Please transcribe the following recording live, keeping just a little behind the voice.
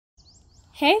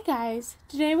Hey guys,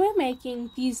 today we're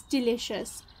making these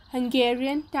delicious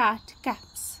Hungarian tart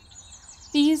cups.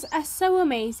 These are so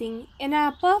amazing and are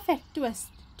a perfect twist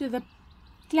to the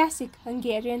classic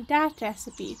Hungarian tart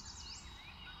recipe.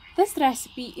 This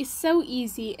recipe is so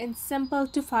easy and simple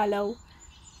to follow,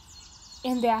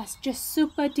 and they are just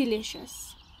super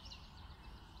delicious.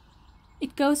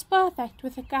 It goes perfect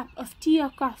with a cup of tea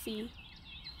or coffee,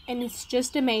 and it's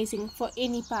just amazing for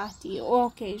any party or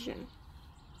occasion.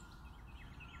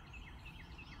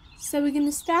 So we're going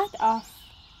to start off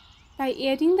by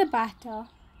adding the butter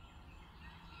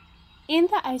and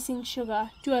the icing sugar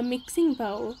to a mixing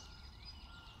bowl,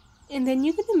 and then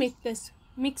you're going to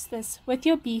mix this with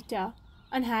your beater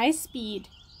on high speed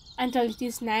until it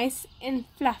is nice and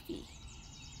fluffy,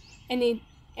 and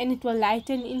it will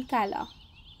lighten in color.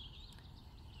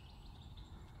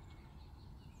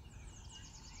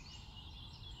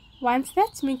 Once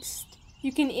that's mixed,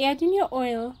 you can add in your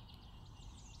oil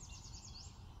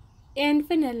and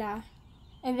vanilla,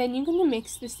 and then you're going to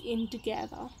mix this in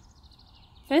together.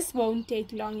 This won't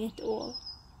take long at all.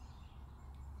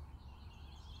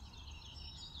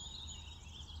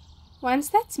 Once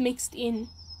that's mixed in,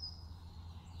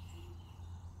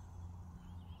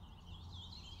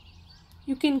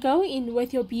 you can go in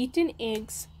with your beaten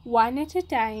eggs one at a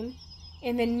time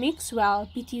and then mix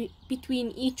well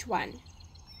between each one.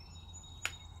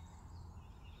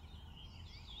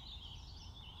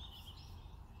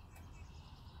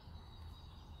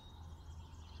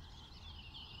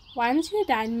 Once you're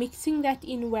done mixing that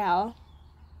in well,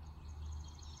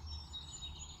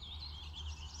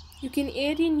 you can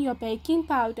add in your baking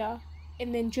powder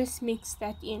and then just mix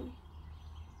that in.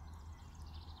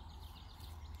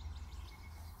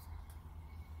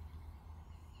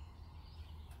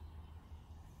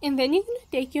 And then you're going to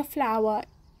take your flour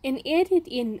and add it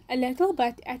in a little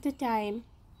bit at a time.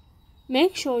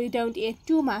 Make sure you don't add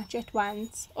too much at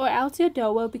once, or else your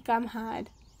dough will become hard.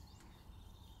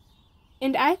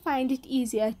 And I find it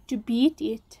easier to beat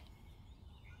it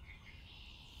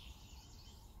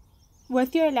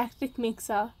with your electric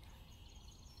mixer.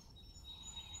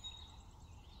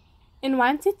 And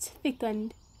once it's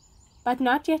thickened, but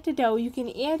not yet a dough, you can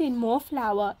add in more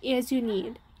flour as you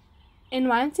need. And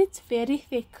once it's very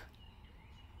thick,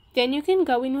 then you can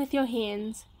go in with your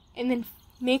hands and then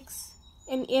mix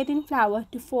and add in flour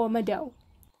to form a dough.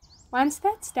 Once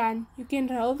that's done, you can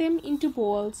roll them into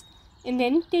balls and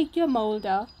then take your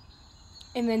molder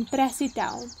and then press it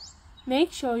down.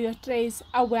 Make sure your trays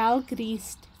are well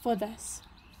greased for this.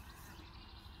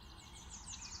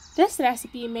 This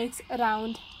recipe makes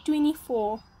around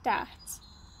 24 tarts.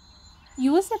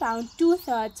 Use around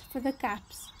 2/3 for the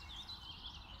cups,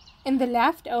 and the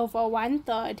leftover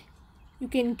 1/3 you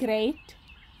can grate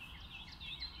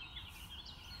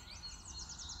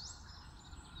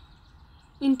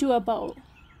into a bowl.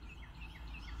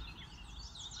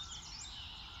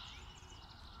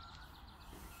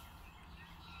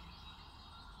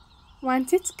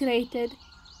 Once it's grated,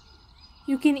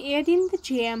 you can add in the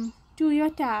jam to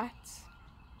your tarts.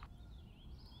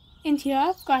 And here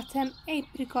I've got some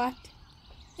apricot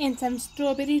and some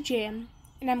strawberry jam,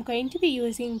 and I'm going to be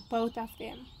using both of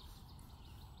them.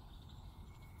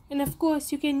 And of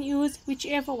course you can use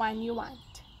whichever one you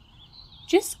want.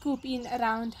 Just scoop in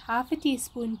around 1/2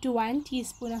 teaspoon to 1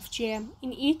 teaspoon of jam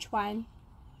in each one,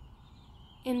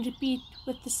 and repeat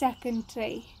with the second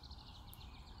tray.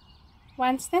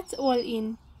 Once that's all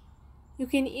in, you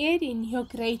can add in your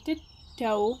grated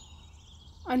dough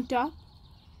on top.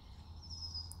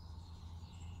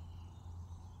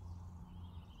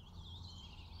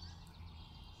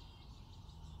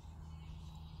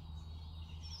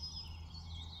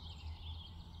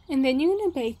 And then you're going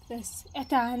to bake this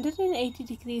at 180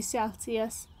 degrees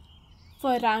Celsius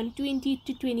for around 20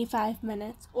 to 25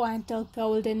 minutes, or until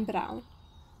golden brown.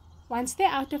 Once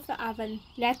they're out of the oven,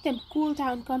 let them cool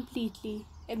down completely,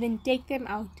 and then take them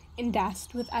out and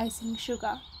dust with icing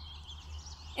sugar.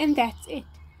 And that's it.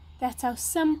 That's how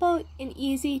simple and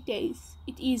easy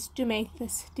it is to make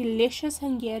this delicious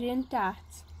Hungarian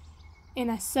tarts, and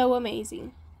are so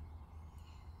amazing.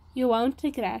 You won't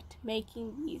regret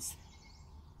making these.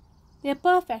 They're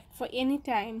perfect for any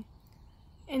time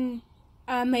and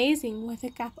are amazing with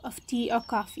a cup of tea or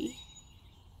coffee.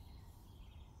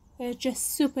 They're just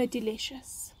super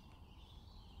delicious.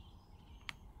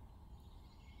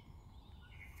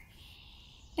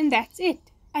 And that's it.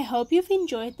 I hope you've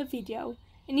enjoyed the video,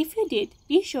 and if you did,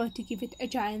 be sure to give it a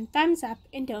giant thumbs up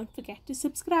and don't forget to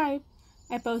subscribe.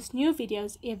 I post new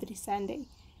videos every Sunday.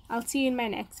 I'll see you in my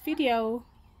next video.